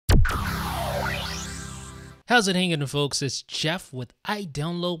How's it hanging, folks? It's Jeff with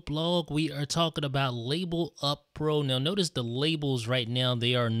iDownload Blog. We are talking about LabelUp Pro. Now, notice the labels right now,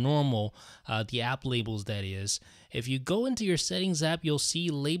 they are normal, the app labels, that is. If you go into your settings app, you'll see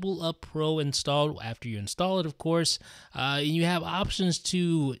LabelUp Pro installed after you install it, of course. And you have options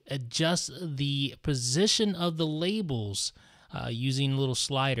to adjust the position of the labels using little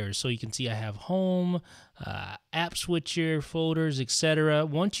sliders. So you can see I have home, app switcher, folders, etc.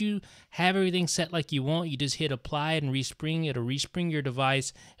 Once you have everything set like you want, you just hit apply and respring. It'll respring your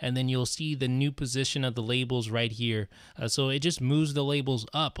device, and then you'll see the new position of the labels right here. So it just moves the labels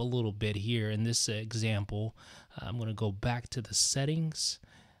up a little bit here in this example. I'm going to go back to the settings,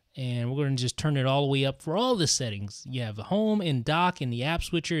 and we're going to just turn it all the way up for all the settings. You have the home and dock and the app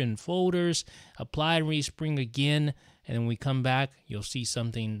switcher and folders. Apply and respring again, and then when we come back, you'll see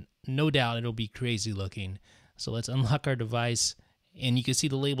something. No doubt it'll be crazy looking. So let's unlock our device, and you can see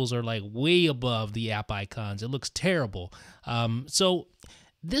the labels are like way above the app icons. It looks terrible. So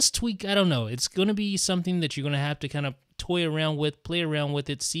this tweak, I don't know. It's going to be something that you're going to have to kind of toy around with, play around with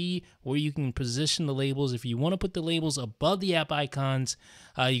it, see where you can position the labels. If you want to put the labels above the app icons,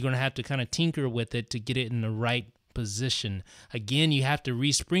 you're going to have to kind of tinker with it to get it in the right position. Again, you have to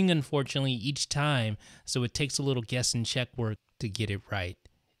respring, unfortunately, each time, so it takes a little guess and check work to get it right.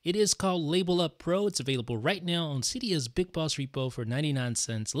 It is called LabelUp Pro. It's available right now on Cydia's BigBoss repo for 99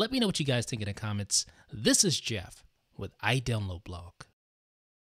 cents. Let me know what you guys think in the comments. This is Jeff with iDownload Blog.